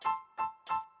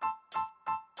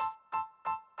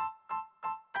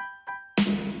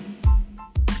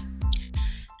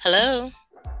Hello.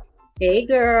 Hey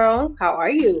girl, how are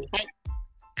you? Hi.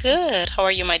 Good. How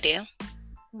are you, my dear?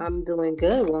 I'm doing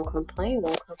good. Won't complain.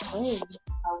 Won't complain.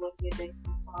 How was your day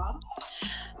so far?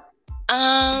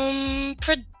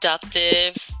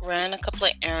 Productive. Ran a couple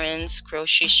of errands,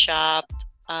 grocery shopped.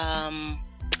 Um,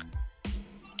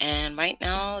 and right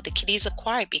now the kitties are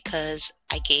quiet because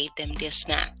I gave them their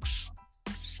snacks.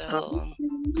 So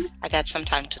Okay. I got some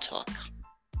time to talk.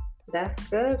 That's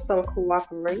good. Some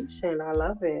cooperation. I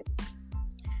love it.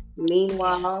 Yeah.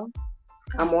 Meanwhile,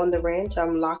 I'm on the ranch.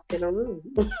 I'm locked in a room.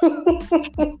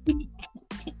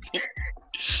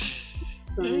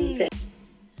 Mm. To-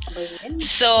 but yeah.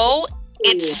 So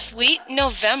it's sweet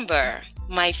November.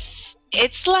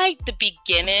 It's like the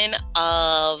beginning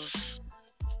of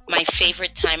my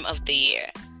favorite time of the year.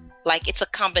 Like it's a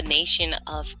combination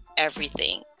of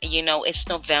everything. It's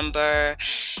November,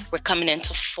 we're coming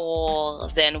into fall,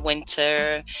 then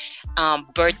winter,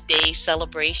 birthday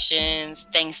celebrations,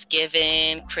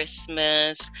 Thanksgiving,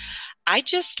 Christmas. I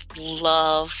just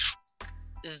love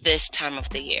this time of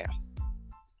the year.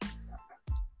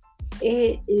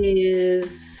 It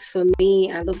is for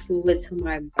me. I look forward to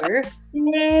my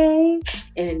birthday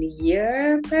and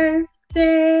your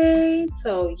birthday.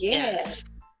 So yeah. Yes.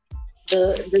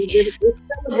 Yeah. It's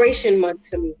celebration month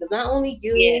to me because not only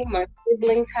Yeah. you, my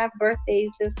siblings have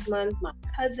birthdays this month. My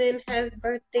cousin has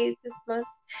birthdays this month.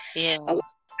 A Yeah. lot of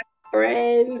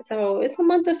friends, so it's a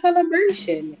month of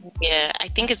celebration. Yeah, I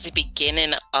think it's the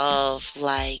beginning of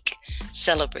like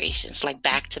celebrations, like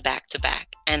back to back to back.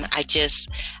 And I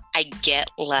get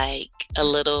like a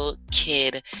little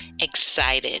kid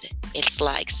excited. It's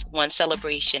like one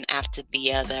celebration after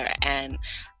the other, and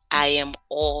I am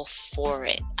all for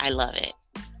it. I love it.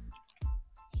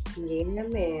 Yeah,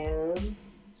 man.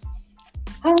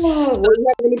 Oh, will you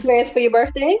have any plans for your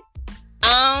birthday?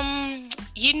 Um,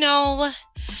 you know,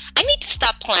 I need to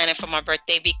stop planning for my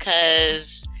birthday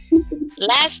because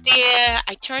last year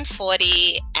I turned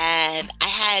 40 and I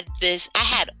had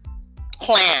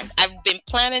planned. I've been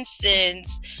planning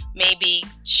since maybe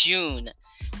June.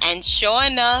 And sure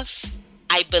enough,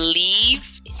 I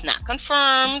believe it's not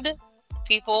confirmed,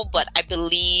 people, but I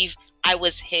believe I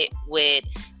was hit with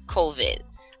COVID.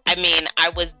 I mean, I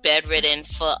was bedridden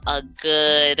for a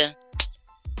good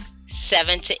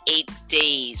 7 to 8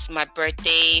 days. My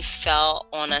birthday fell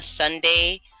on a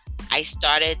Sunday. I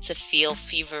started to feel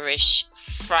feverish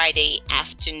Friday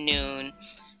afternoon,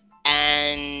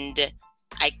 and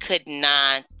I could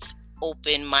not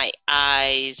open my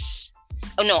eyes.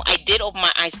 Oh no, I did open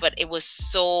my eyes, but it was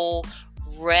so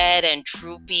red and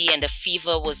droopy, and the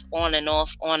fever was on and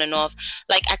off, on and off.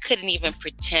 Like I couldn't even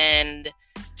pretend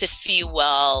to feel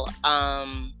well.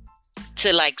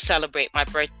 To like celebrate my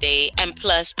birthday, and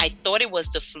plus I thought it was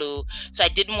the flu, so I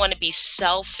didn't want to be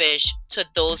selfish to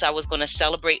those I was going to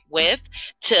celebrate with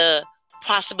to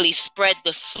possibly spread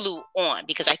the flu on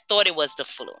because I thought it was the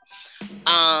flu.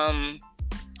 um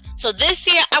so this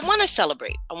year I want to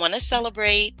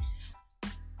celebrate,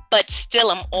 but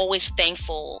still I'm always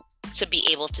thankful to be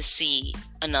able to see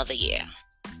another year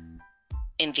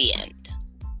in the end.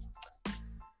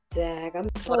 Dag, I'm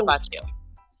What so about you?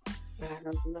 I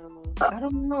don't know. I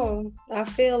don't know. I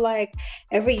feel like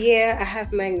every year I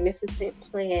have magnificent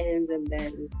plans and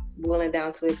then boiling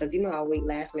down to it because I wait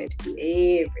last minute to do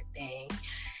everything.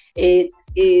 It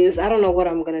is, I don't know what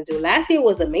I'm going to do. Last year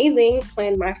was amazing.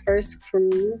 Planned my first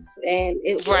cruise and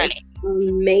it was Right.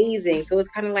 amazing. So it's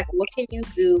kind of like, what can you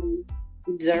do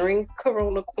during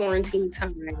Corona quarantine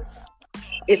time?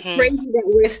 It's Mhm. crazy that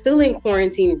we're still in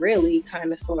quarantine, really,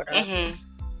 kind of, sort of. Mhm.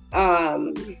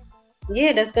 Um,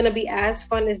 yeah, that's gonna be as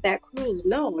fun as that cruise.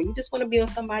 No, you just want to be on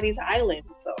somebody's island.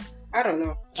 So I don't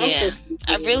know. I'm Yeah, still I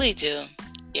thinking. really do.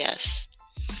 Yes.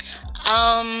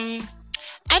 um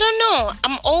I don't know.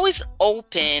 I'm always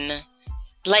open.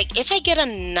 Like if I get a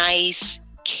nice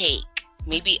cake,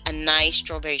 maybe a nice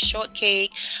strawberry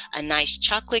shortcake, a nice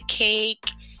chocolate cake,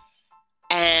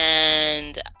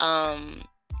 and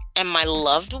my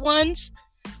loved ones,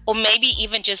 or maybe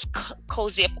even just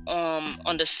cozy up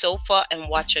on the sofa and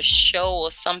watch a show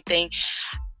or something.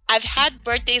 I've had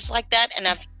birthdays like that, and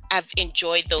I've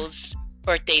enjoyed those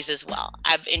birthdays as well.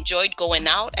 I've enjoyed going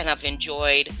out, and I've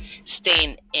enjoyed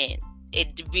staying in.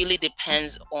 It really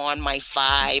depends on my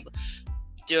vibe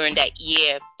during that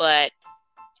year, but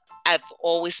I've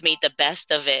always made the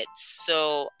best of it.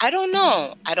 So I don't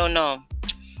know. I don't know.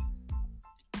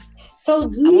 So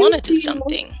do I want you to do feel?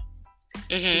 something.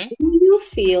 Hmm. Do you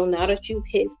feel now that you've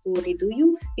hit 40? Do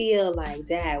you feel like,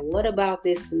 Dad? What about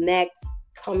this next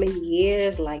coming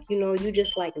years? Like you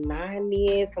just like 9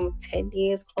 years, some 10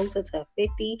 years closer to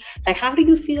 50. Like, how do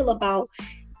you feel about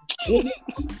Get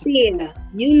there.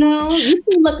 You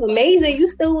still look amazing. You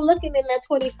still looking in that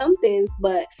 20 somethings,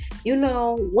 but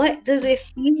what does it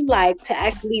feel like to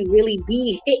actually really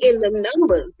be hitting the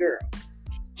numbers, girl?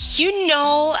 You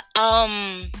know,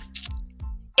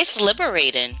 it's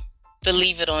liberating,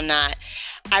 believe it or not.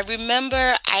 I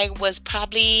remember I was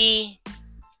probably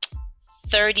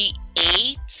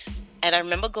 38, and I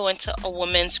remember going to a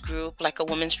women's group, like a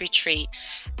women's retreat,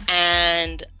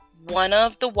 and one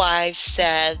of the wives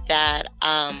said that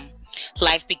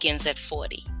life begins at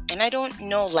 40. And I don't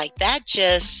know, like that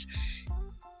just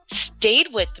stayed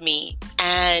with me.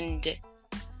 And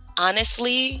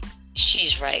honestly,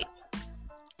 she's right.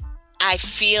 I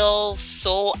feel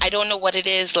so, I don't know what it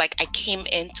is. Like I came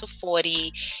into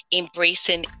 40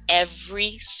 embracing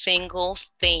every single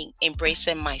thing,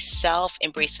 embracing myself,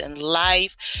 embracing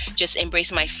life, just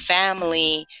embracing my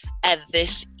family at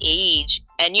this age.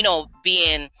 And,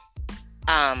 being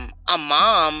a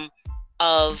mom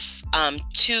of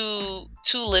two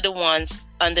little ones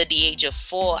under the age of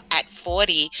 4 at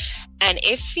 40, and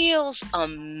it feels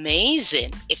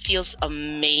amazing. It feels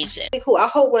amazing. Cool. I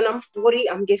hope when I'm 40,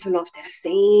 I'm giving off that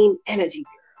same energy,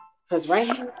 girl. Because right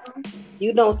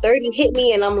now, 30 hit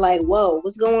me, and I'm like, whoa,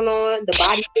 what's going on? The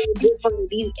body feels different.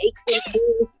 These aches and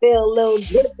pains feel a little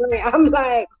different. I'm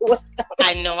like, what's going on?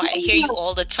 I know, I hear you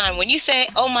all the time. When you say,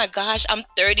 oh my gosh, I'm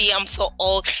 30, I'm so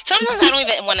old. Sometimes I don't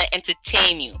even want to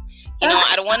entertain you.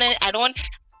 I don't,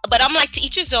 but I'm like, to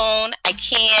each his own. I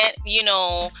can't,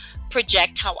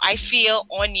 project how I feel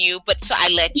on you, but so I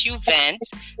let you vent,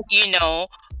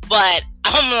 but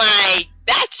I'm like,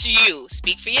 that's you.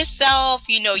 Speak for yourself.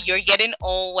 You're getting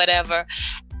old, whatever.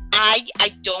 I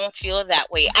don't feel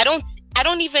that way. I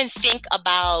don't even think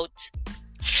about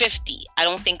 50. I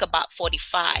don't think about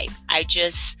 45. I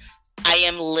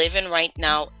am living right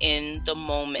now in the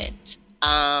moment.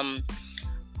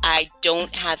 I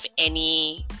don't have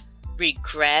any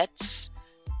regrets.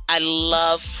 I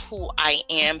love who I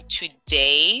am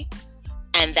today,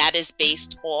 and that is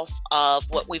based off of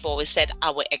what we've always said,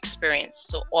 our experience.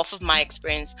 So off of my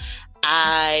experience,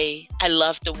 I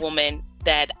love the woman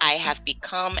that I have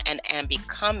become and am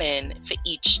becoming for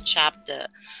each chapter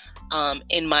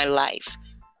in my life.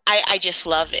 I just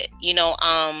love it.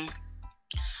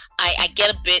 I get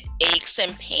a bit aches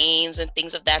and pains and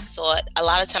things of that sort. A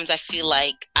lot of times I feel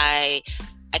like I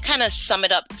kind of sum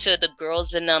it up to the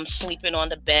girls in them sleeping on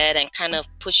the bed and kind of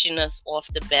pushing us off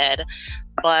the bed.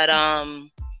 But I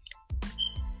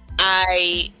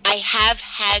have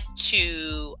had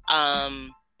to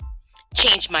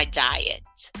change my diet.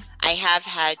 I have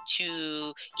had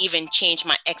to even change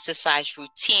my exercise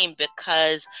routine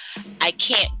because I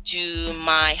can't do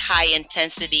my high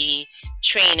intensity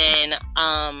training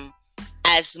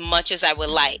as much as I would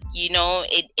like.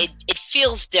 It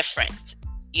feels different.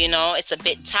 It's a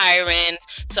bit tiring,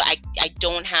 so I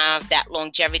don't have that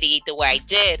longevity the way I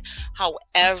did.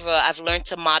 However, I've learned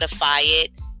to modify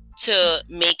it to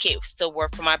make it still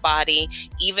work for my body.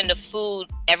 Even the food,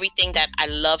 everything that I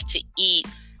love to eat,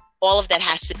 all of that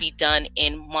has to be done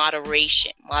in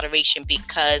moderation,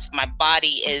 because my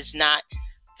body is not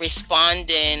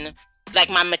responding. Like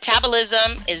my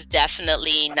metabolism is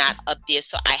definitely not up there.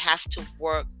 So I have to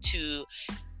work to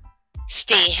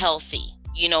stay healthy,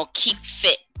 keep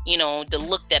fit, the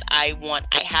look that I want.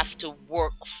 I have to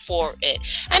work for it.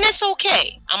 And it's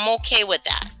okay. I'm okay with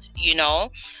that,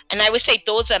 And I would say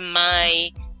those are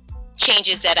my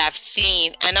changes that I've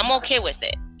seen, and I'm okay with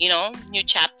it. New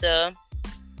chapter,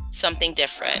 something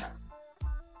different.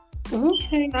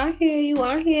 Okay, I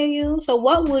hear you. So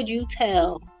what would you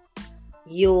tell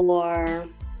your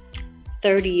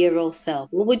 30-year-old self?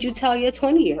 What would you tell your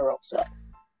 20-year-old self?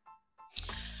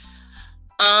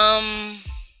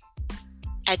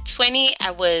 At 20,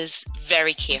 I was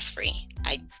very carefree.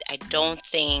 I don't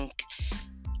think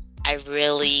I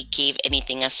really gave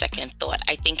anything a second thought.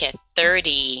 I think at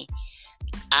 30,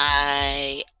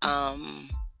 I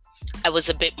was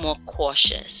a bit more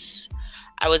cautious.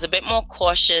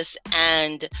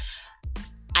 And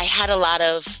I had a lot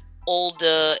of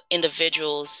older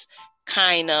individuals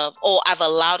I've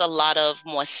allowed a lot of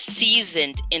more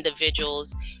seasoned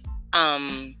individuals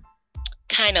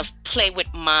kind of play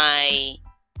with my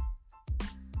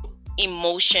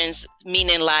emotions,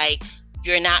 meaning like,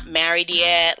 you're not married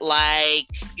yet, like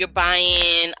you're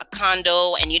buying a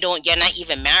condo and you're not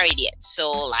even married yet.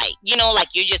 So like,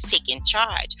 you're just taking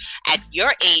charge. At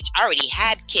your age, I already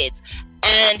had kids.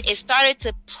 And it started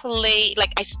to play,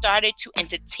 like I started to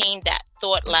entertain that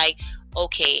thought, like,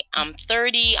 okay, I'm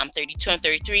 30, I'm 32, I'm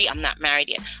 33, I'm not married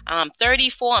yet. I'm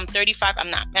 34, I'm 35, I'm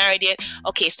not married yet.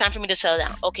 Okay, it's time for me to settle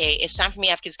down. Okay, it's time for me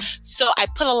to have kids. So I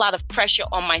put a lot of pressure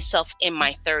on myself in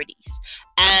my 30s.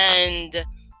 And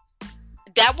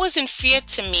that wasn't fair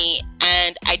to me.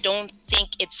 And I don't think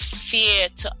it's fair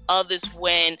to others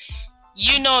when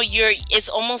it's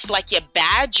almost like you're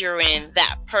badgering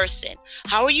that person.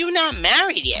 How are you not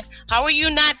married yet? How are you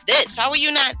not this? How are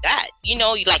you not that?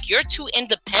 Like, you're too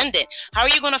independent. How are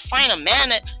you going to find a man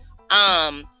that,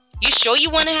 you sure you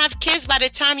want to have kids by the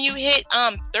time you hit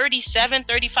 37,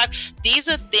 35? These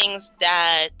are things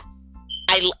that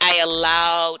I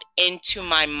allowed into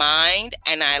my mind,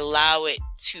 and I allow it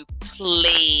to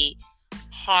play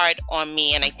hard on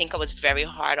me. And I think I was very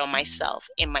hard on myself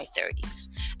in my 30s.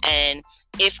 And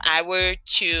if I were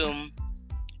to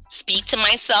speak to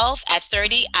myself at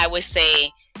 30, I would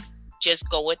say, just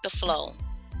go with the flow.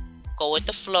 Go with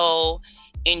the flow,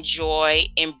 enjoy,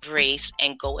 embrace,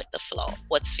 and go with the flow.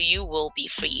 What's for you will be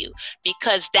for you.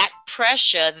 Because that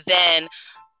pressure then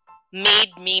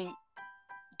made me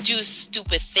do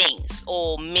stupid things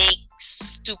or make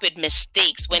stupid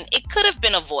mistakes when it could have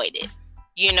been avoided.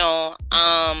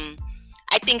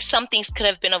 I think some things could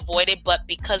have been avoided, but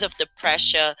because of the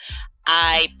pressure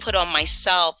I put on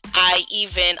myself, I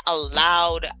even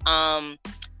allowed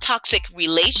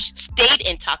stayed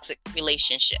in toxic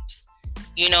relationships,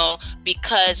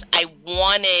 because I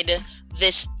wanted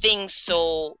this thing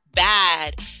so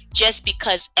bad, just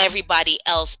because everybody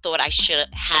else thought I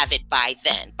should have it by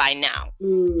now.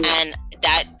 And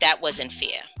that wasn't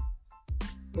fair.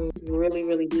 Really,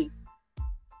 really deep.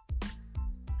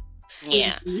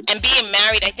 Yeah. And being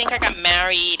married, I think I got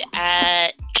married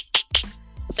at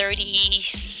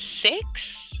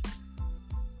 36.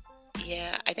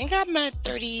 Yeah, I think I'm at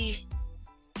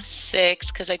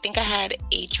 36 because I think I had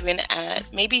Adrian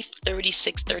at maybe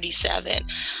 36, 37.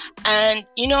 And,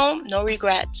 no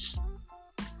regrets.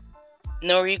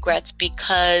 No regrets,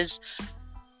 because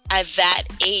at that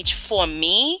age, for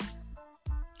me,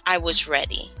 I was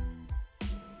ready.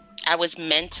 I was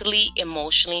mentally,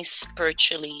 emotionally,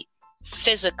 spiritually,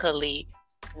 physically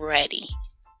ready.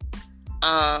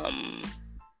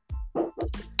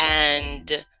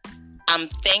 And I'm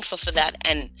thankful for that.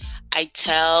 And I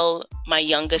tell my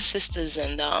younger sisters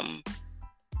and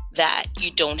that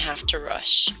you don't have to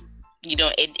rush.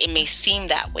 It may seem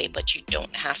that way, but you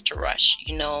don't have to rush.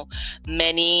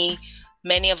 Many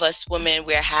of us women,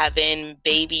 we're having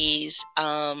babies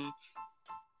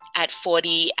at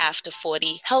 40, after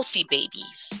 40, healthy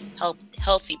babies.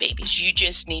 You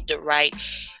just need the right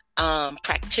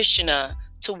practitioner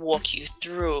to walk you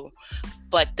through.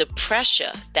 But the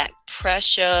pressure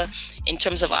in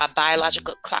terms of our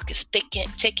biological clock is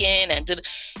ticking, and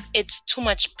it's too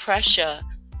much pressure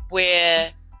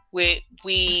where we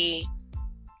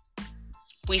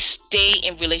stay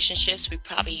in relationships we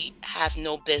probably have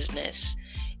no business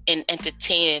in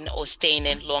entertaining or staying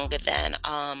in longer than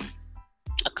a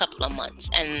couple of months.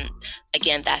 And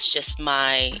again, that's just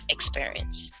my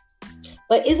experience.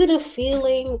 But is it a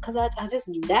feeling? Because I just,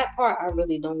 that part I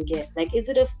really don't get. Like, is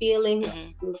it a feeling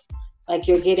of, like,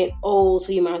 you're getting old,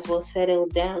 so you might as well settle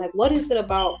down? Like, what is it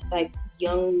about, like,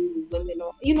 young women,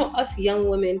 or us young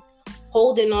women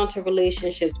holding on to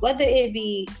relationships, whether it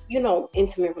be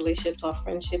intimate relationships or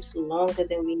friendships, longer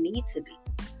than we need to be,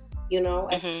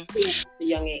 at a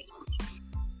young age?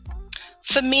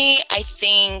 For me, I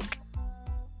think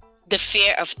the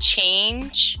fear of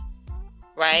change,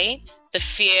 right? The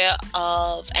fear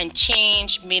of, and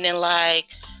change meaning like,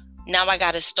 now I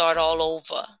got to start all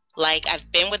over. Like, I've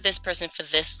been with this person for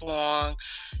this long,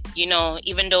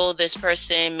 even though this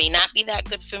person may not be that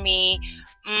good for me.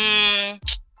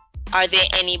 Are there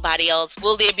anybody else?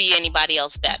 Will there be anybody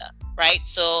else better? Right?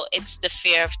 So it's the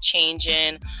fear of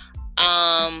changing,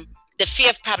 the fear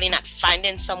of probably not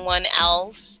finding someone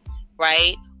else,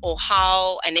 right? Or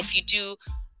how, and if you do,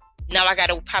 now I got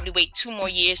to probably wait 2 more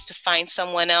years to find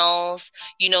someone else,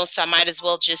 so I might as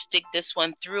well just stick this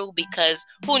one through, because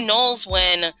who knows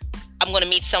when I'm going to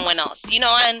meet someone else,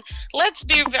 and let's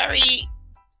be very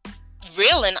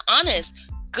real and honest.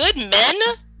 Good men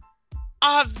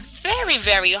are very,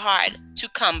 very hard to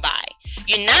come by.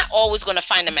 You're not always going to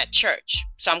find them at church.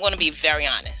 So I'm going to be very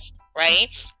honest, right?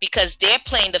 Because they're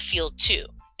playing the field too.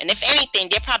 And if anything,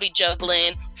 they're probably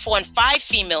juggling 4 and 5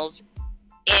 females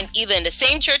in either in the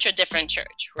same church or different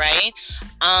church, right?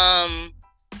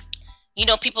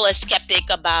 People are skeptic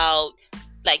about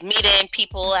like meeting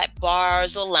people at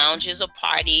bars or lounges or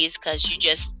parties because you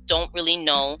just don't really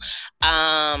know.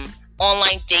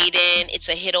 online dating, it's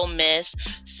a hit or miss.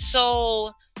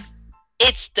 So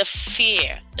it's the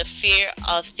fear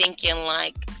of thinking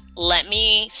like, let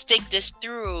me stick this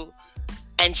through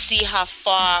and see how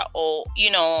far, or,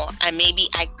 and maybe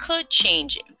I could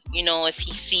change him. If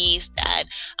he sees that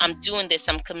I'm doing this,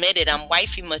 I'm committed, I'm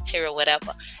wifey material,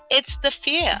 whatever. It's the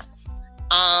fear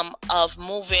of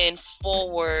moving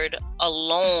forward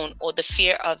alone, or the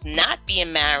fear of not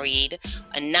being married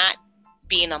and not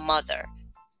being a mother.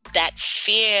 That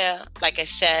fear, like I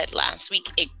said last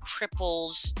week, it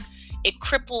cripples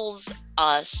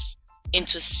us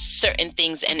into certain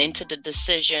things and into the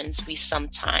decisions we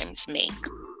sometimes make.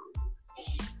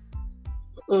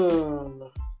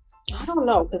 I don't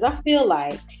know, because I feel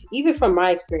like, even from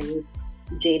my experience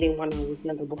dating when I was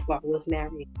younger before I was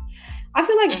married, I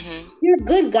feel like there are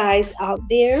good guys out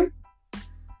there,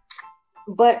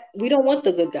 but we don't want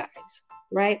the good guys,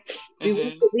 right?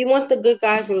 We want the good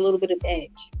guys with a little bit of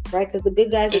edge, right? Because the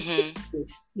good guys are,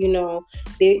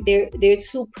 they're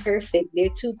too perfect, they're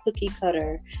too cookie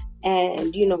cutter,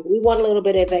 and we want a little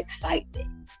bit of excitement.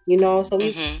 So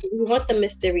we want the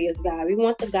mysterious guy. We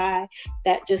want the guy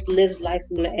that just lives life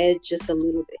on the edge just a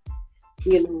little bit.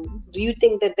 Do you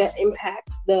think that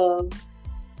impacts the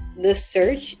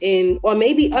search or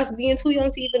maybe us being too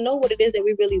young to even know what it is that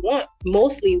we really want?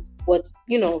 Mostly what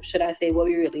we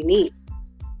really need.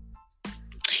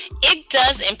 It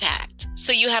does impact.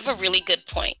 So you have a really good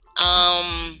point.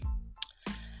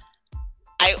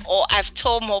 I've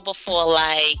told Mo before,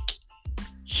 like,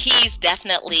 he's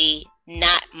definitely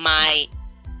not my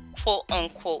quote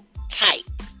unquote type.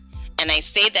 And I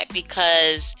say that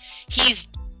because he's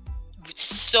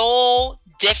so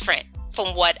different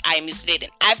from what I'm used to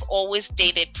dating. I've always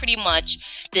dated pretty much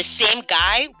the same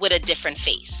guy with a different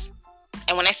face.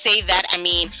 And when I say that, I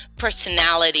mean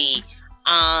personality,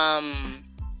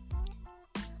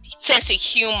 sense of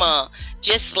humor,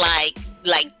 just like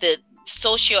the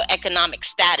socioeconomic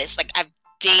status. Like, I've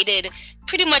dated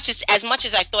pretty much as much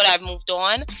as I thought I've moved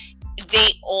on.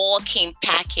 They all came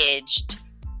packaged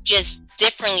just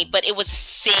differently, but it was the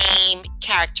same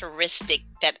characteristic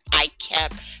that I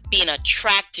kept being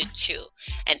attracted to.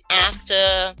 And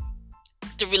after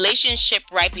the relationship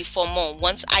right before Mo,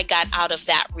 once I got out of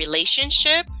that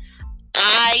relationship,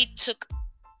 I took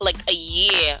like a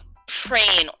year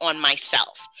praying on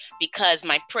myself, because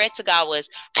my prayer to God was,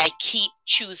 I keep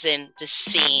choosing the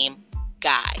same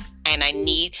guy, and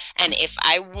if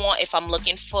I'm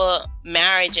looking for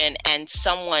marriage and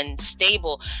someone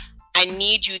stable, I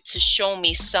need you to show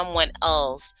me someone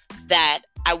else that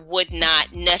I would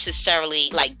not necessarily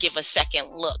like give a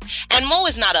second look. And Mo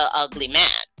is not an ugly man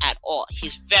at all.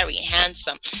 He's very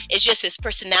handsome. It's just his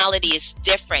personality is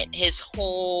different. His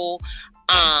whole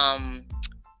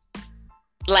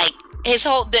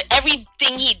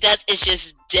everything he does is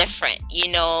just different,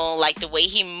 like the way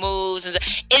he moves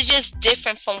is just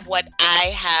different from what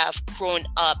I have grown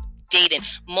up dating.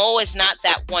 Mo is not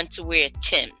that one to wear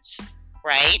Timbs,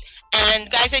 right? And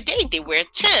guys I date, they wear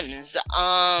Timbs.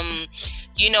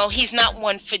 He's not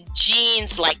one for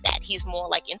jeans like that. He's more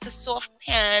like into soft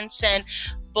pants and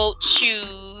boat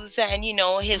shoes and,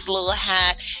 his little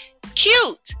hat.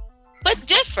 Cute, but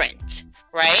different,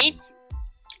 right?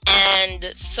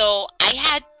 And so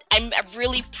I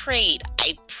really prayed.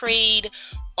 I prayed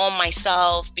on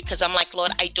myself, because I'm like,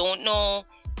 Lord, I don't know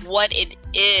what it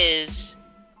is,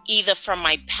 either from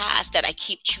my past, that I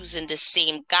keep choosing the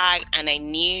same guy, and I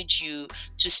need you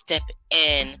to step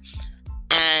in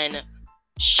and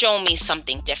show me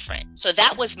something different. So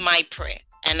that was my prayer,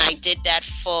 and I did that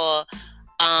for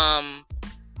an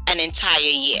entire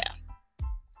year.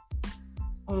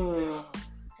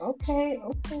 Okay.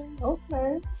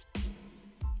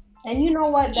 And you know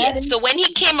what? So when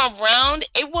he came around,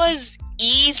 it was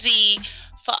easy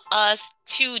for us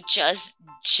to just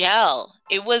gel.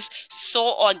 It was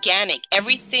so organic.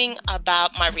 Everything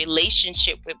about my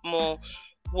relationship with Mo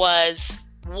was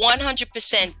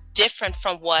 100% different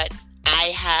from what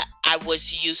I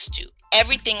was used to.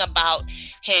 Everything about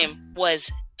him was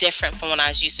different from what I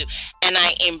was used to. And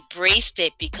I embraced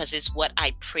it because it's what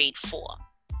I prayed for.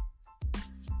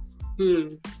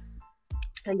 And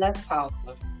that's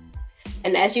powerful.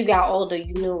 And as you got older,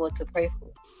 you knew what to pray for.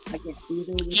 I guess.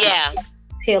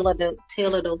 Tailor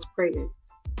those prayers.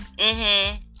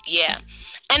 Yeah.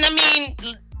 And I mean,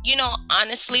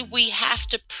 honestly, we have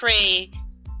to pray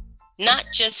not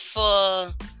just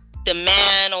for the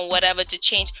man or whatever to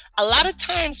change. A lot of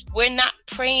times we're not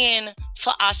praying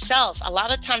for ourselves. A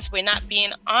lot of times we're not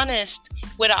being honest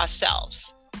with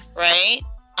ourselves, right?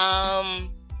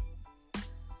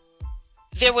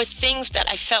 There were things that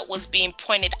I felt was being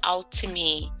pointed out to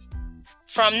me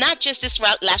from not just this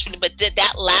last relationship, but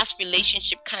that last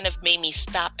relationship kind of made me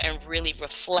stop and really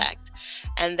reflect.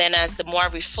 And then as the more I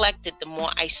reflected, the more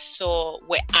I saw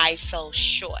where I fell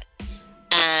short.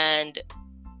 And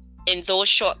in those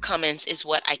shortcomings is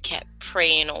what I kept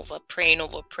praying over,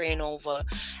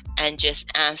 and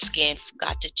just asking for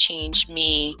God to change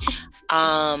me.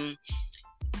 For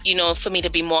me to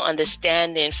be more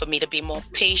understanding, for me to be more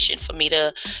patient, for me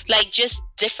to just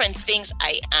different things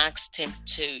I asked him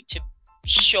to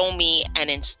show me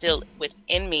and instill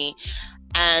within me.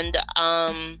 And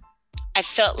I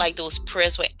felt like those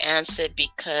prayers were answered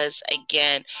because,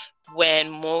 again,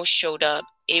 when Mo showed up,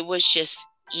 it was just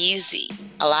easy.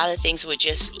 A lot of things were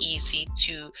just easy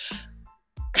to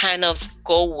kind of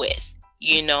go with,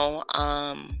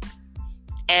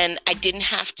 and I didn't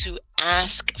have to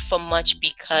ask for much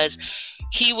because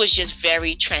he was just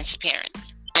very transparent.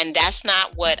 And that's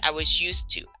not what I was used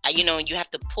to. You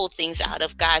have to pull things out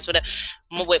of guys.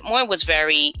 Moore was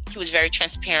very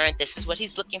transparent. This is what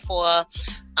he's looking for.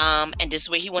 And this is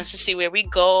where he wants to see where we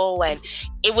go. And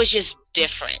it was just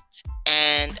different.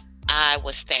 And I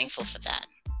was thankful for that.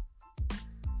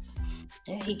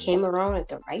 Yeah, he came around at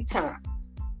the right time.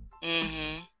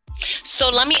 Mm-hmm. So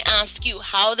let me ask you,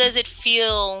 how does it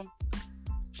feel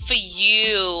for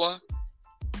you?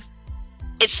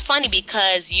 It's funny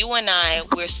because you and I,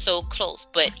 we're so close,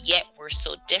 but yet we're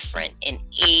so different in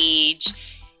age,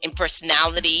 in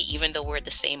personality, even though we're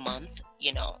the same month.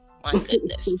 My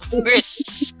goodness. we're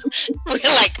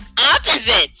like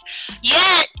opposites,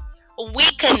 yet we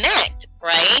connect,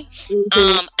 right?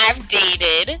 Mm-hmm. I've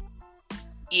dated,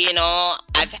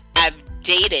 I've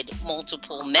dated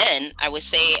multiple men, I would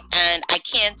say, and I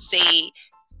can't say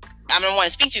I don't want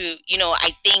to speak to, I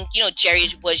think,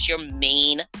 Jerry was your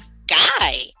main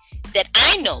guy that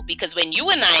I know, because when you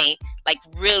and I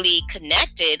really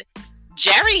connected,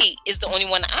 Jerry is the only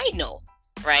one I know,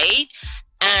 right?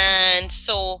 And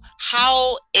so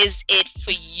how is it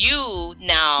for you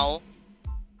now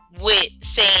with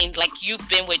saying you've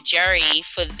been with Jerry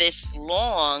for this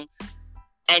long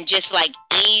and just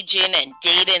aging and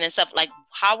dating and stuff,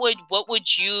 what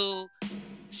would you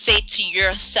say to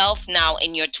yourself now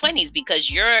in your 20s,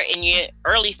 because you're in your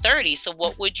early 30s? So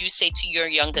what would you say to your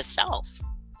younger self?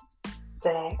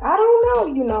 Dang, I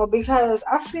don't know, because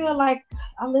I feel like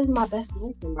I lived my best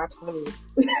life in my 20s.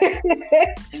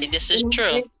 This is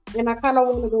true. And I kind of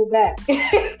want to go back.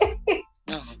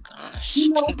 Oh, gosh.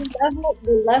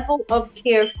 The level of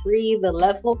carefree, the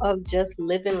level of just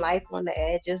living life on the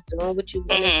edge, just doing what you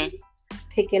want to do,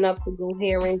 picking up to go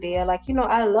here and there.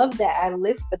 I love that. I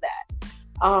live for that.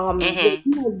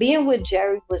 But, being with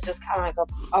Jerry was just kind of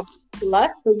a plus,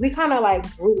 because we kind of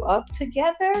grew up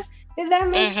together. If that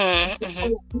makes sense.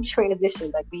 We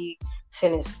transitioned. We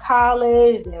finished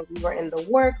college, then we were in the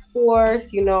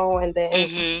workforce, and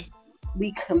then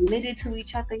we committed to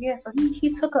each other. Yeah, so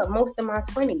he took up most of my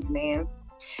 20s, man.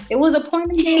 It was a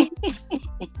point in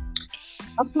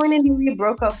time we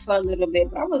broke up for a little bit,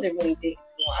 but I wasn't really digging.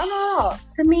 I don't know.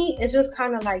 To me, it's just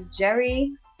kind of like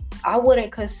Jerry. I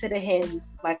wouldn't consider him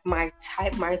my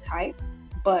type,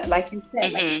 but like you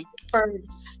said, for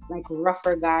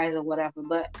rougher guys or whatever.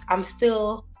 But I'm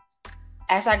still,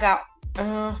 as I got,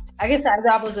 I guess as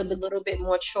I was a little bit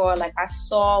more mature, I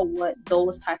saw what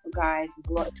those type of guys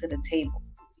brought to the table,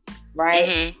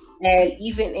 right? And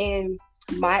even in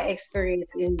my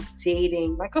experience in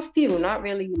dating, a few, not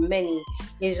really many,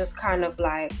 it's just kind of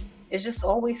it's just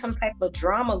always some type of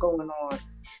drama going on.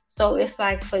 So it's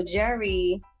for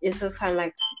Jerry, it's just kind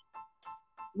of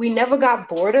we never got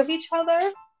bored of each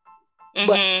other,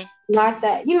 but not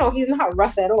that, he's not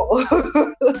rough at all.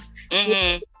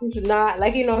 He's not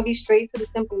he's straight to the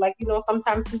simple.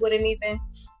 Sometimes he wouldn't even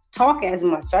talk as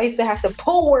much. So I used to have to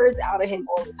pull words out of him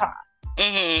all the time.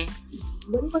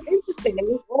 But it was interesting. It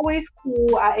was always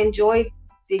cool. I enjoyed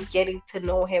getting to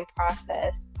know him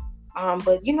process.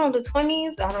 But the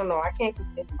 20s, I don't know. I can't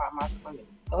think about my 20s.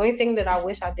 The only thing that I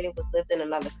wish I did was lived in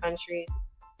another country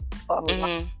for a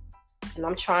while. And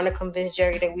I'm trying to convince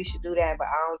Jerry that we should do that, but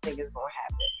I don't think it's going to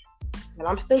happen. And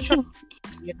I'm still trying.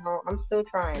 I'm still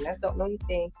trying. That's the only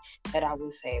thing that I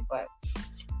would say. But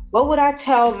what would I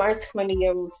tell my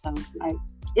 20-year-old self?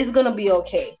 It's going to be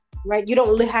okay, right? You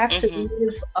don't have to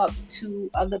live up to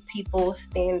other people's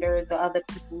standards or other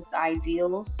people's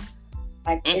ideals.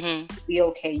 It'll be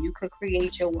okay. You could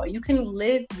create your world. You can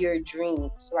live your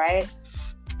dreams, right?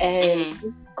 And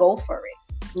just go for it.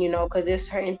 Because there's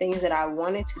certain things that I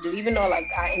wanted to do, even though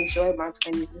I enjoyed my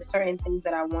 20s. There's certain things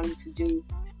that I wanted to do,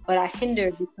 but I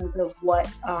hindered because of what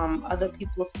other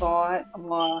people thought,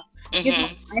 or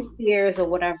my fears or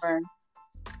whatever.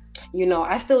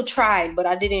 I still tried, but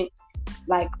I didn't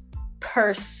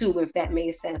pursue, if that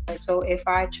made sense. Like, so if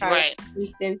I tried, Right. for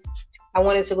instance, I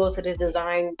wanted to go to this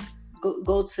design,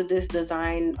 go to this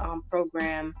design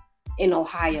program in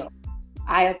Ohio.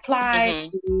 I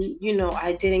applied, you know,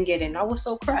 I didn't get in. I was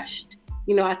so crushed.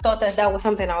 You know, I thought that was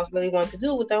something I was really wanting to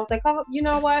do, but I was like, oh, you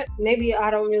know what? Maybe I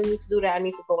don't really need to do that. I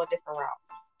need to go a different route,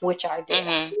 which I did.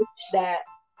 I wish that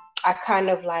I kind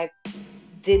of like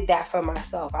did that for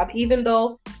myself. Even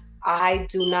though I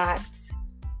do not,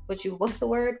 what's the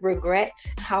word? Regret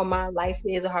how my life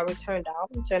is or how it turned out.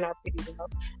 It turned out pretty well.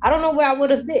 I don't know where I would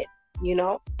have been, you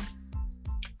know,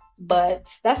 but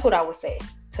that's what I would say.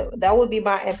 So that would be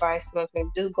my advice to my friend.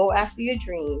 Just go after your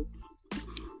dreams.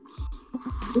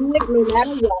 Do it no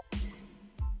matter what.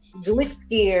 Do it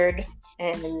scared,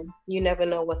 and you never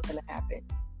know what's going to happen.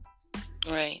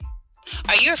 Right.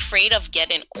 Are you afraid of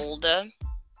getting older?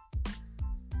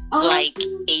 Like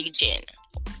aging?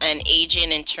 And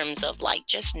aging in terms of like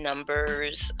just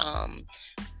numbers,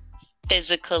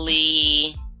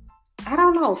 physically? I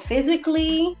don't know.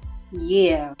 Physically,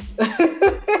 yeah.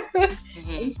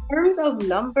 In terms of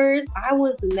numbers, I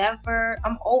was never.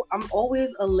 I'm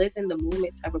always a live in the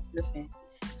moment type of person.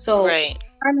 So it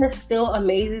kind of still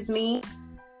amazes me.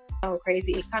 I'm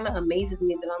crazy. It kind of amazes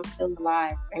me that I'm still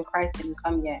alive and Christ didn't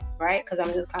come yet, right? Because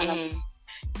I'm just kind of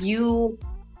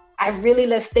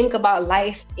let's think about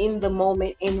life in the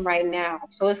moment, in right now.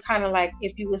 So it's kind of like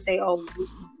if you would say, oh,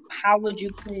 how would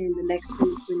you plan the next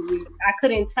 20 years? I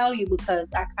couldn't tell you because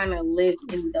I kind of live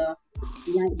in the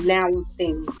right now of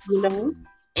things, you know?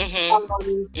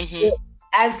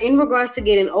 As in regards to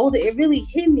getting older, it really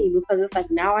hit me because it's like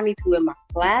now I need to wear my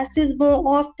glasses more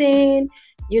often,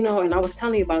 you know, and I was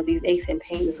telling you about these aches and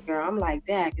pains, girl. I'm like,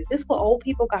 Dad, is this what old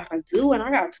people gotta do? And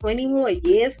I got 20 more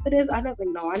years for this? I never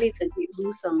know. I need to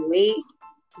lose some weight,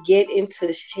 get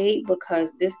into shape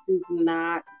because this is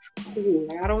not cool.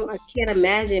 Like, I can't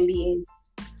imagine being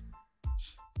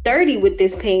 30 with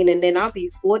this pain and then I'll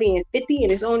be 40 and 50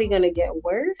 and it's only gonna get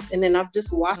worse. And then I'm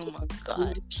just watching my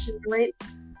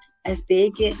parents as they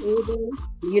get older,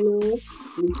 you know,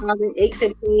 and having aches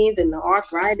and pains and the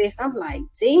arthritis. I'm like,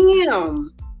 damn.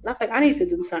 And I was like, I need to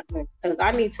do something because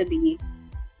I need to be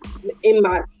in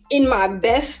my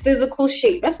best physical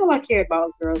shape. That's all I care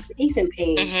about, girls. The aches and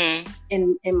pains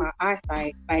in my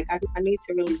eyesight. Like I need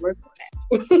to really work on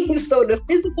that. So the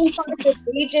physical part of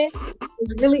aging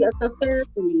is really a concern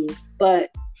for me.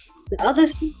 But the other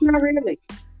stuff, not really.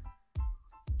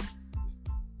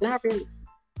 Not really.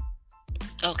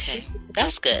 Okay,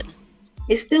 that's good.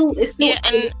 It's still yeah,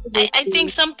 and I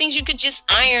think some things you could just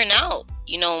iron out,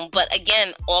 you know, but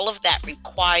again, all of that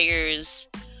requires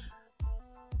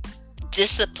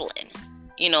discipline,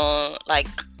 you know, like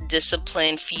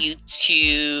discipline for you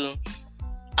to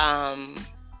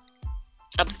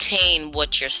obtain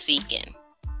what you're seeking.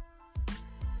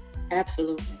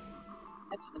 Absolutely.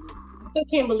 I still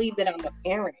can't believe that I'm a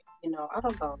parent, you know. I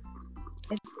don't know.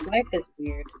 Life is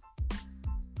weird.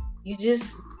 You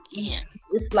just,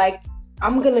 it's like,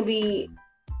 I'm going to be,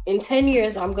 in 10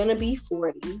 years, I'm going to be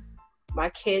 40. My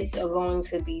kids are going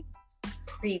to be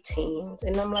preteens.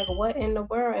 And I'm like, what in the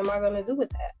world am I going to do with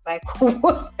that? Like,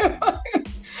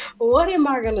 what am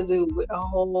I going to do with a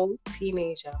whole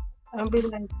teenager? I'll be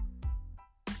like,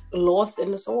 lost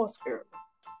in the sauce, girl.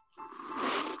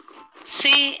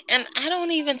 See, and I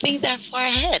don't even think that far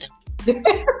ahead.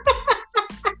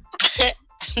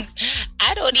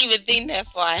 I don't even think that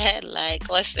far ahead. Like,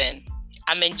 listen,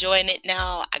 I'm enjoying it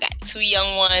now. I got 2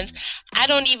 young ones. I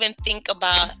don't even think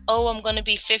about, oh, I'm going to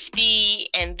be 50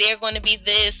 and they're going to be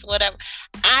this, whatever.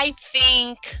 I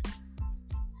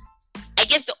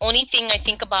guess the only thing I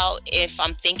think about if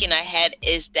I'm thinking ahead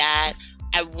is that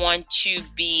I want to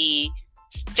be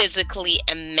physically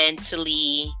and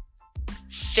mentally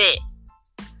fit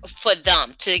for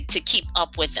them to keep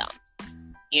up with them.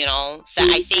 You know, so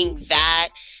I think that,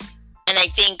 and I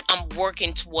think I'm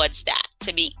working towards that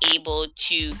to be able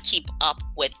to keep up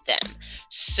with them.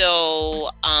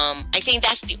 So I think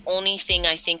that's the only thing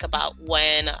I think about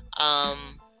when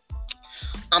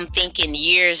I'm thinking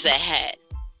years ahead.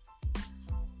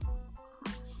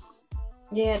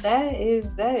 Yeah, that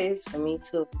is for me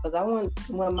too, because I want,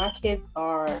 when my kids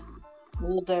are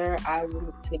older, I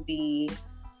want to be,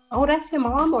 oh, that's your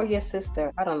mom or your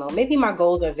sister? I don't know. Maybe my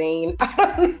goals are vain.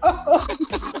 I don't know.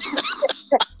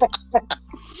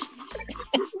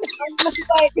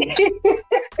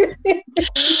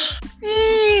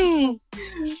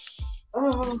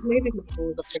 Oh, maybe my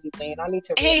goals are pretty vain. I need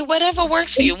to. Hey, whatever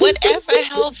works for you. Whatever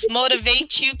helps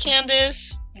motivate you,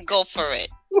 Candace, go for it.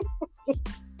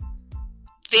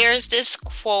 There's this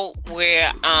quote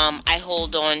where I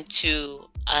hold on to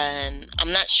and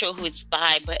I'm not sure who it's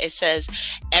by, but it says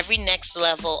every next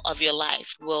level of your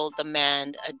life will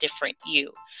demand a different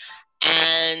you.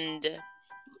 And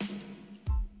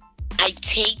I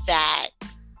take that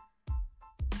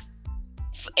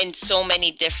in so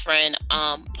many different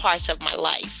parts of my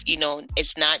life.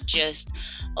 It's not just,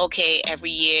 okay,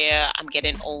 every year I'm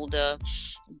getting older,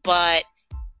 but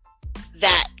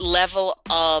that level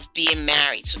of being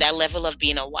married, so that level of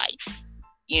being a wife,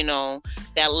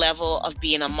 that level of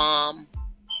being a mom,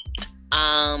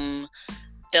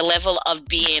 the level of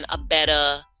being a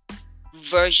better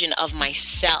version of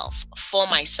myself,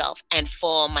 and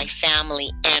for my family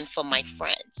and for my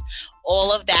friends.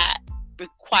 All of that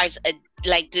requires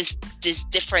this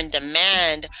different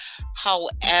demand.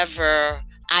 However,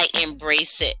 I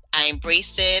embrace it.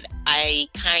 I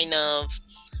kind of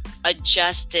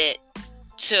adjust it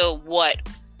to what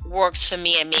works for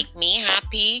me and make me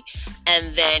happy,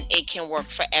 and then it can work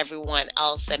for everyone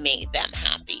else and make them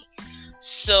happy.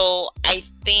 So I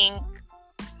think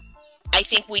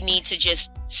we need to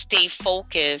just stay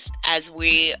focused as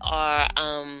we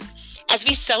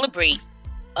celebrate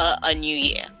a new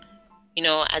year.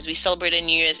 As we celebrate a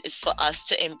new year, is for us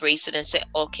to embrace it and say,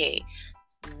 okay,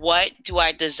 what do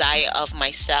I desire of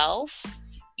myself?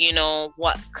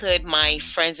 What could my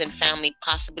friends and family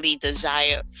possibly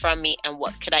desire from me, and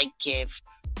what could I give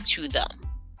to them?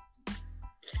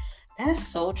 That's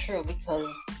so true, because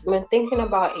when thinking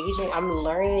about aging, I'm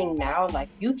learning now, like,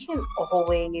 you can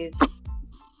always,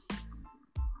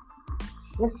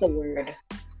 what's the word?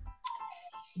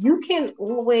 You can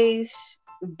always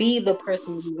be the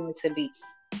person you want to be.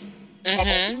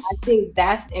 And I think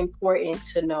that's important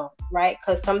to know, right?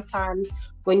 Because sometimes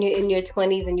when you're in your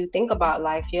 20s and you think about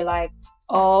life, you're like,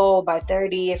 oh, by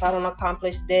 30, if I don't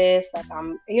accomplish this, like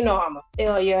I'm a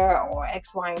failure, or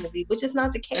X, Y, and Z, which is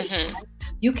not the case. Right?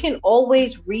 You can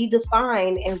always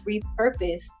redefine and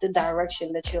repurpose the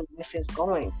direction that your life is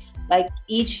going. Like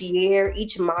each year,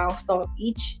 each milestone,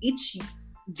 each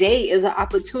day is an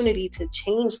opportunity to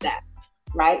change that,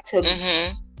 right? To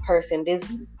person.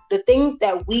 The things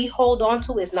that we hold on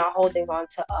to is not holding on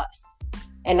to us.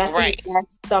 And I think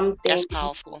that's something that's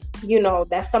powerful.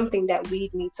 That's something that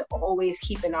we need to always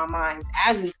keep in our minds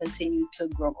as we continue to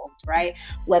grow old, right?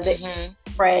 Whether it's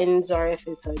friends, or if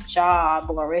it's a job,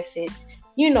 or if it's,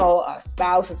 a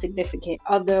spouse, a significant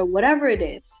other, whatever it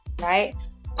is, right?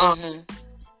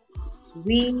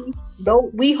 We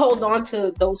hold on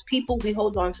to those people, we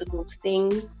hold on to those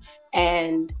things,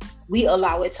 and we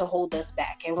allow it to hold us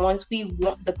back. And once we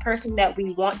want the person that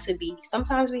we want to be,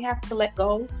 sometimes we have to let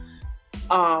go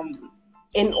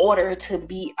in order to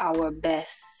be our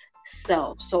best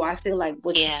self. So I feel like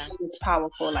what is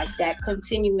powerful, like that,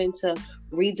 continuing to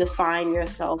redefine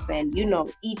yourself, and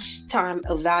each time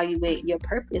evaluate your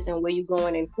purpose and where you're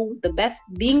going, and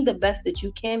being the best that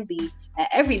you can be at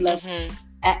every level,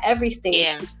 at every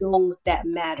stage, those that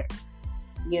matter.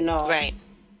 Right.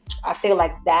 I feel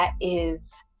like that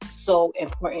is so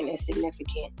important and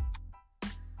significant.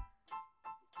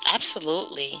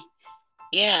 Absolutely.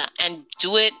 Yeah, and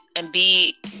do it and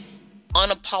be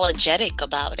unapologetic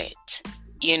about it.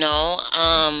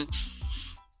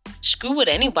 Screw what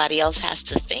anybody else has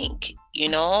to think.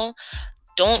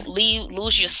 Don't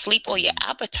lose your sleep or your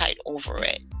appetite over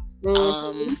it.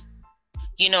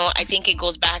 I think it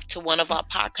goes back to one of our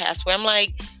podcasts where I'm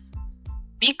like,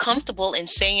 be comfortable in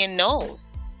saying no.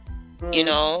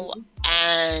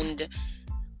 And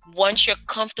once you're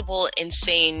comfortable in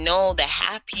saying no, the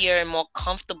happier and more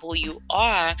comfortable you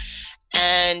are,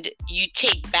 and you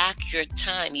take back your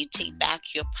time, you take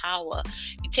back your power,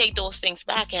 you take those things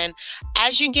back. And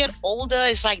as you get older,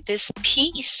 it's like this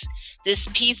peace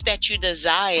that you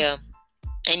desire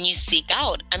and you seek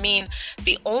out. I mean,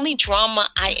 the only drama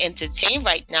I entertain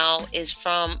right now is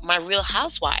from my Real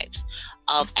Housewives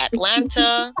of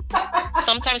Atlanta,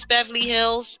 sometimes Beverly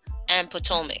Hills, and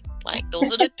Potomac. Like,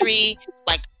 those are the three.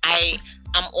 Like,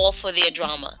 I'm all for their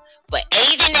drama. But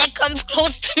anything that comes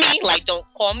close to me, like, don't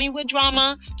call me with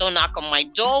drama. Don't knock on my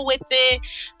door with it.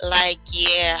 Like,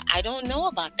 I don't know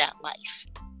about that life.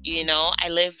 I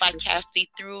live vicariously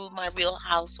through my Real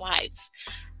Housewives.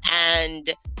 And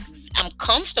I'm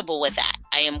comfortable with that.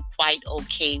 I am quite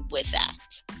okay with that.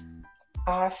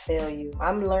 I feel you.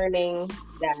 I'm learning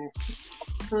that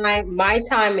my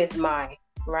time is mine,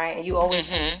 right? And you always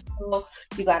say,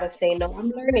 you gotta say no. I'm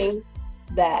learning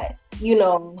that,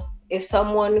 if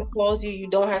someone calls you, you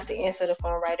don't have to answer the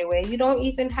phone right away. You don't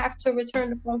even have to return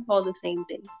the phone call the same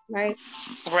day, right?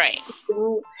 Right. You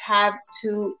don't have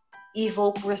to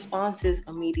evoke responses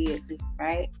immediately,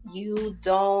 right? You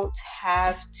don't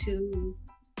have to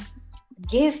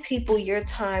give people your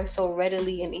time so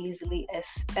readily and easily,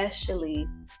 especially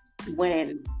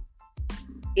when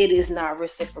it is not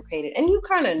reciprocated. And you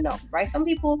kind of know, right? Some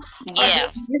people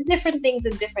there's different things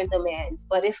and different demands,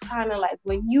 but it's kind of like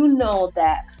when you know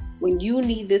that when you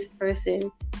need this person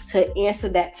to answer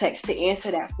that text, to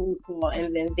answer that phone call,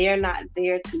 and then they're not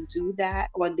there to do that,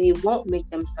 or they won't make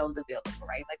themselves available,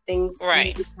 right? Like things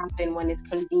happen when it's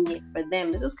convenient for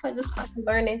them. This is kind of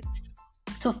learning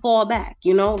to fall back,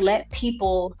 let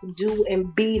people do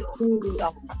and be who they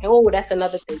are. Oh, that's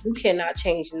another thing. You cannot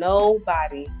change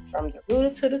nobody from the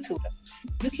rooter to the tutor.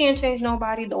 You can't change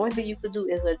nobody. The only thing you could do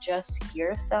is adjust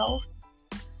yourself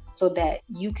so that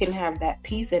you can have that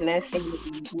peace and that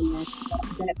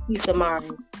peace of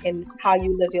mind in how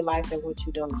you live your life and what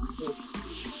you don't do.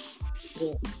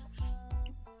 Yeah.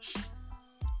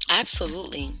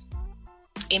 Absolutely.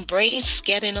 Embrace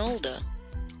getting older.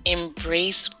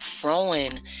 Embrace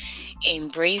growing.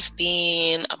 Embrace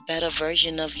being a better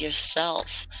version of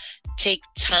yourself. Take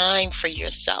time for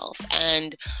yourself.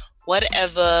 And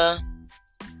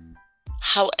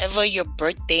however your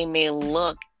birthday may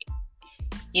look,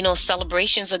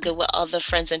 celebrations are good with other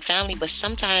friends and family, but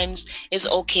sometimes it's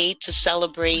okay to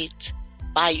celebrate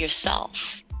by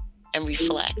yourself and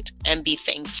reflect and be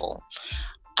thankful.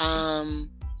 And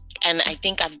I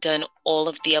think I've done all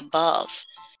of the above.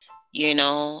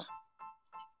 I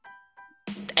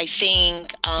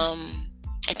think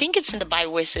it's in the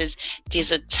Bible where it says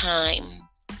there's a time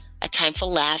for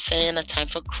laughing, a time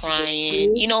for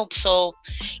crying, so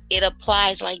it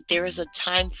applies like there is a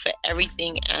time for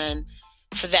everything, and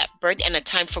for that birth, and a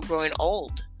time for growing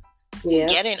old,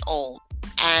 getting old.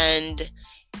 And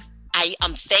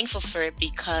I'm thankful for it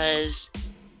because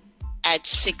at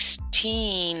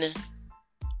 16,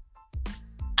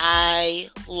 I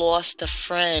lost a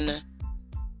friend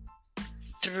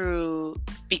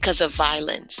because of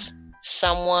violence.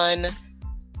 Someone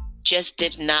just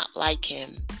did not like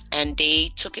him, and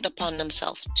they took it upon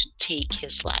themselves to take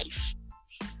his life.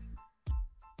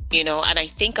 And I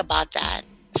think about that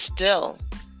still,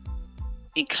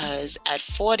 because at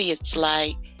 40, it's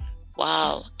like,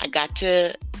 wow, I got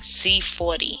to see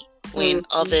 40 when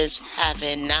others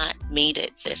haven't not made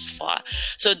it this far.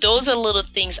 So those are little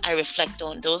things I reflect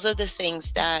on. Those are the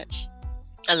things that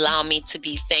allow me to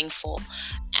be thankful.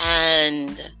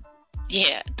 And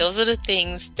those are the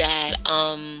things that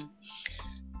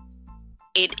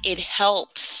it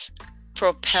helps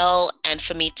propel and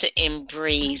for me to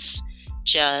embrace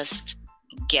just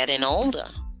getting older.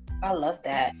 I love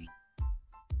that.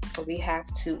 We have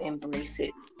to embrace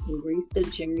it. Embrace the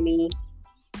journey.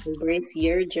 Embrace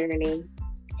your journey.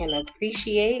 And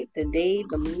appreciate the day,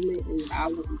 the moment, and the hour,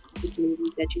 and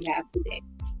opportunities that you have today.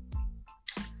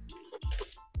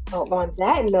 So on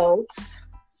that note,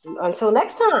 until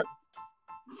next time.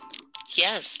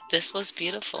 Yes, this was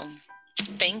beautiful.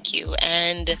 Thank you.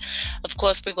 And of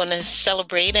course, we're going to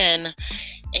celebrate and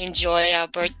enjoy our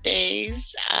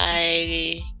birthdays.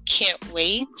 I can't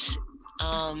wait.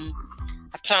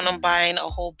 I plan on buying a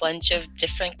whole bunch of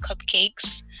different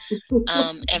cupcakes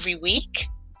every week.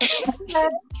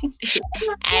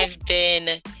 I've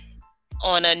been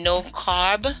on a no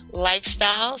carb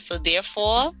lifestyle, so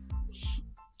therefore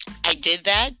I did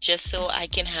that just so I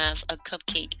can have a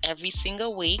cupcake every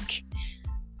single week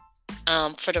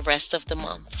for the rest of the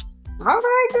month. All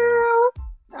right, girl.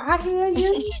 I hear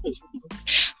you.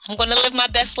 I'm going to live my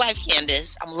best life,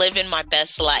 Candace. I'm living my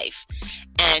best life.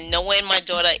 And knowing my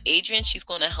daughter, Adrian, she's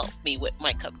going to help me with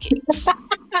my cupcakes.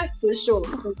 For sure.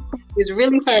 It's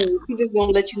really funny. She's just going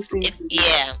to let you see.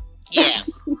 Yeah,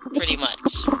 pretty much.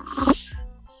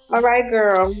 All right,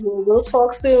 girl. We'll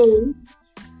talk soon.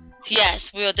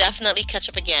 Yes, we'll definitely catch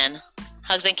up again.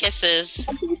 Hugs and kisses.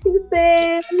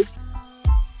 Kisses.